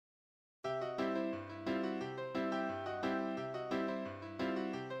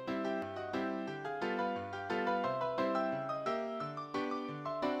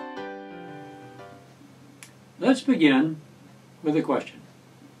Let's begin with a question.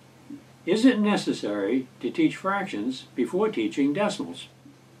 Is it necessary to teach fractions before teaching decimals?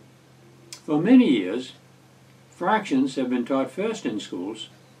 For many years, fractions have been taught first in schools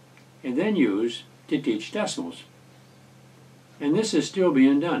and then used to teach decimals. And this is still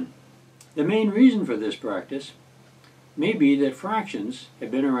being done. The main reason for this practice may be that fractions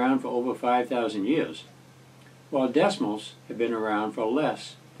have been around for over 5,000 years, while decimals have been around for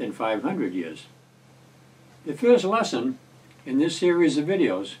less than 500 years. The first lesson in this series of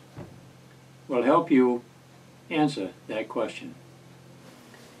videos will help you answer that question.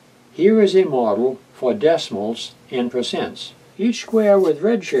 Here is a model for decimals and percents. Each square with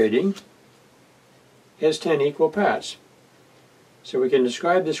red shading has 10 equal parts. So we can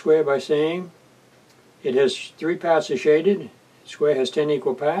describe the square by saying it has 3 parts are shaded, the square has 10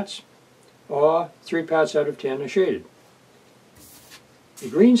 equal parts, or 3 parts out of 10 are shaded. The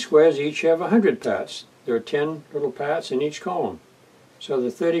green squares each have 100 parts. There are 10 little parts in each column. So the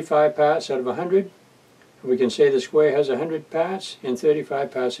 35 parts out of 100, we can say the square has 100 parts and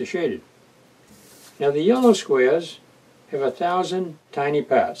 35 parts are shaded. Now the yellow squares have 1,000 tiny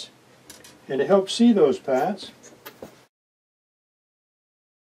parts. And to help see those parts,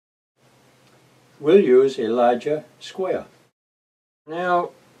 we'll use a larger square. Now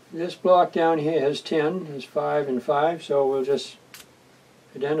this block down here has 10, there's 5 and 5, so we'll just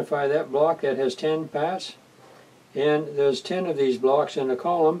identify that block that has 10 parts. And there's 10 of these blocks in a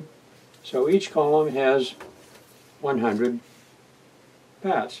column, so each column has 100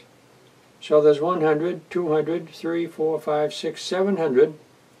 parts. So there's 100, 200, 3, 4, 5, 6, 700,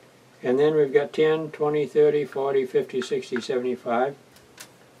 and then we've got 10, 20, 30, 40, 50, 60, 75.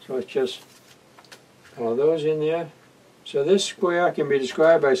 So it's just all those in there. So this square can be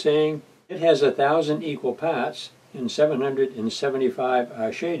described by saying it has 1,000 equal parts and 775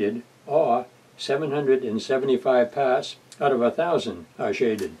 are shaded, or 775 parts out of 1,000 are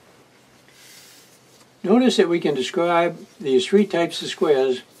shaded. Notice that we can describe these 3 types of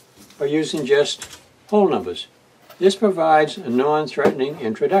squares by using just whole numbers. This provides a non-threatening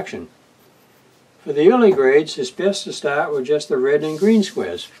introduction. For the early grades, it's best to start with just the red and green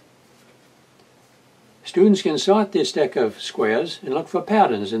squares. Students can sort this deck of squares and look for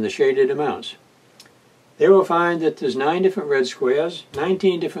patterns in the shaded amounts. They will find that there's 9 different red squares,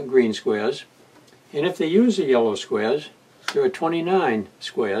 19 different green squares, and if they use the yellow squares, there are 29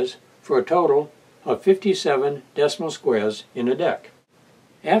 squares for a total of 57 decimal squares in a deck.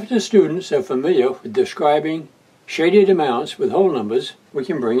 After students are familiar with describing shaded amounts with whole numbers, we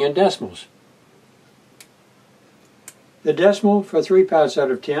can bring in decimals. The decimal for 3 parts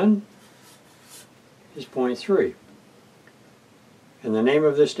out of 10 is 0.3. And the name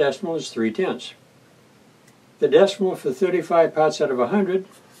of this decimal is 3/10. The decimal for 35 parts out of 100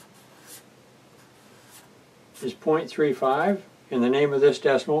 is 0.35, and the name of this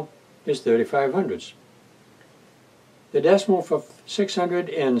decimal is 3500ths. The decimal for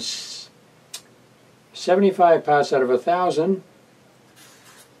 675 parts out of 1,000,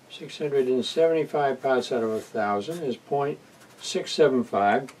 675 parts out of 1,000 is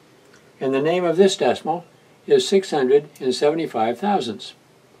 0.675, and the name of this decimal is 675 thousandths.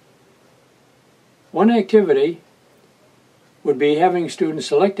 One activity would be having students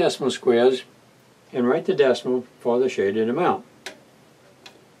select decimal squares and write the decimal for the shaded amount.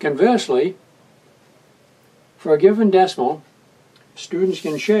 Conversely, for a given decimal, students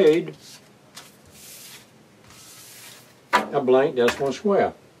can shade a blank decimal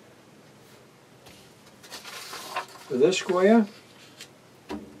square. For this square,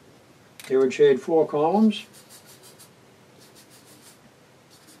 they would shade 4 columns.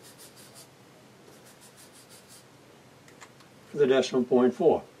 For the decimal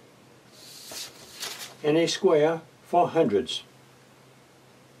 0.4. And a square for hundredths.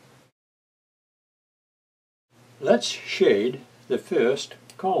 Let's shade the first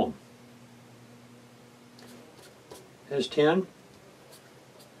column. There's 10,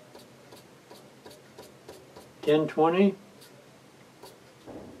 10, 20,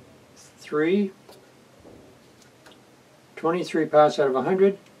 3, 23 parts out of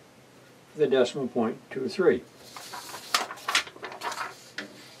 100 for the decimal 0.23.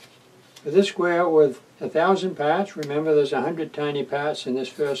 For this square with 1,000 parts, remember there's 100 tiny parts in this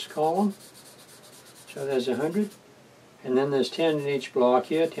first column. So there's 100. And then there's 10 in each block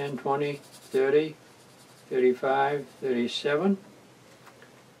here, 10, 20, 30, 35, 37.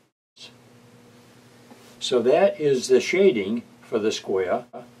 So that is the shading for the square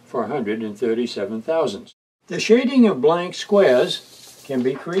for 137 thousandths. The shading of blank squares can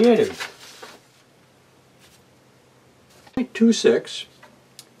be creative. 0.26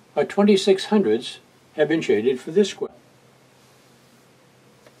 or 26 hundredths have been shaded for this square.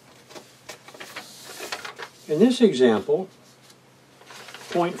 In this example,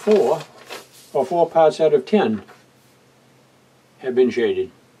 0.4, or 4 parts out of 10, have been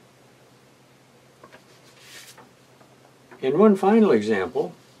shaded. In one final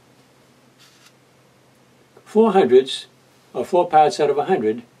example, 4 hundredths, or 4 parts out of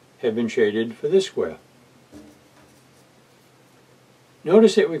 100, have been shaded for this square.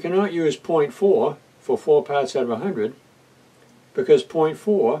 Notice that we cannot use 0.4 for 4 parts out of 100 because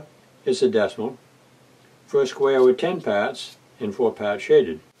 0.4 is a decimal for a square with 10 parts and 4 parts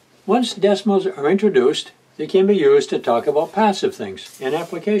shaded. Once decimals are introduced, they can be used to talk about parts of things and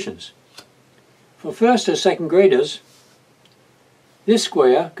applications. For first or second graders, this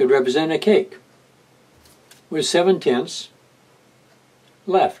square could represent a cake with 7/10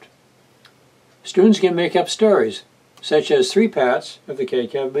 left. Students can make up stories, such as 3 parts of the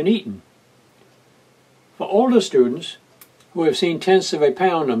cake have been eaten. For older students who have seen tenths of a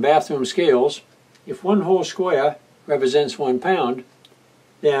pound on bathroom scales, if one whole square represents 1 pound,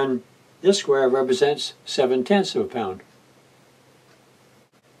 then this square represents 7/10 of a pound.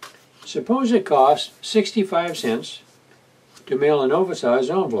 Suppose it costs 65 cents to mail an oversized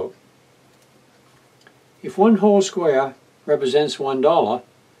envelope. If one whole square represents $1,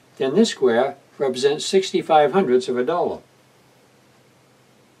 then this square represents 65 hundredths of a dollar.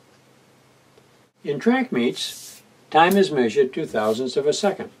 In track meets, time is measured to thousandths of a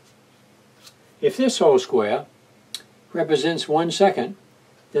second. If this whole square represents 1 second,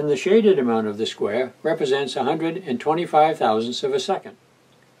 then the shaded amount of the square represents 125 thousandths of a second.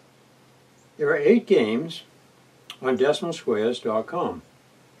 There are 8 games on decimalsquares.com.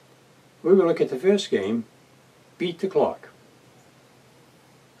 We will look at the first game, Beat the Clock.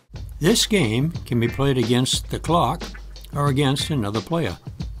 This game can be played against the clock or against another player.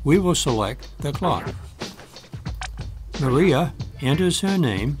 We will select the clock. Maria enters her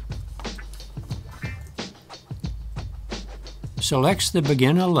name, selects the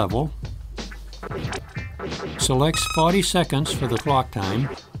beginner level, selects 40 seconds for the clock time,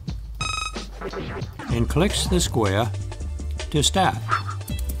 and clicks the square to start.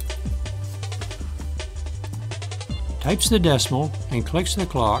 Types the decimal and clicks the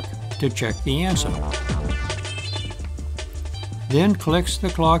clock to check the answer. Then clicks the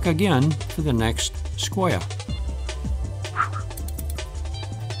clock again for the next square.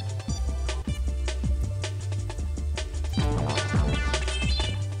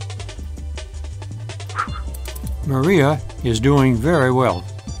 Maria is doing very well.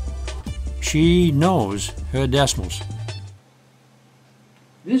 She knows her decimals.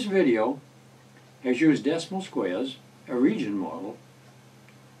 This video has used decimal squares, a region model,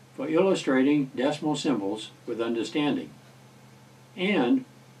 for illustrating decimal symbols with understanding. And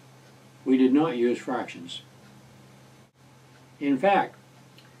we did not use fractions. In fact,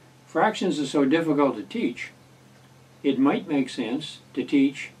 fractions are so difficult to teach, it might make sense to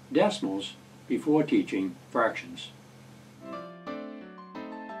teach decimals before teaching fractions.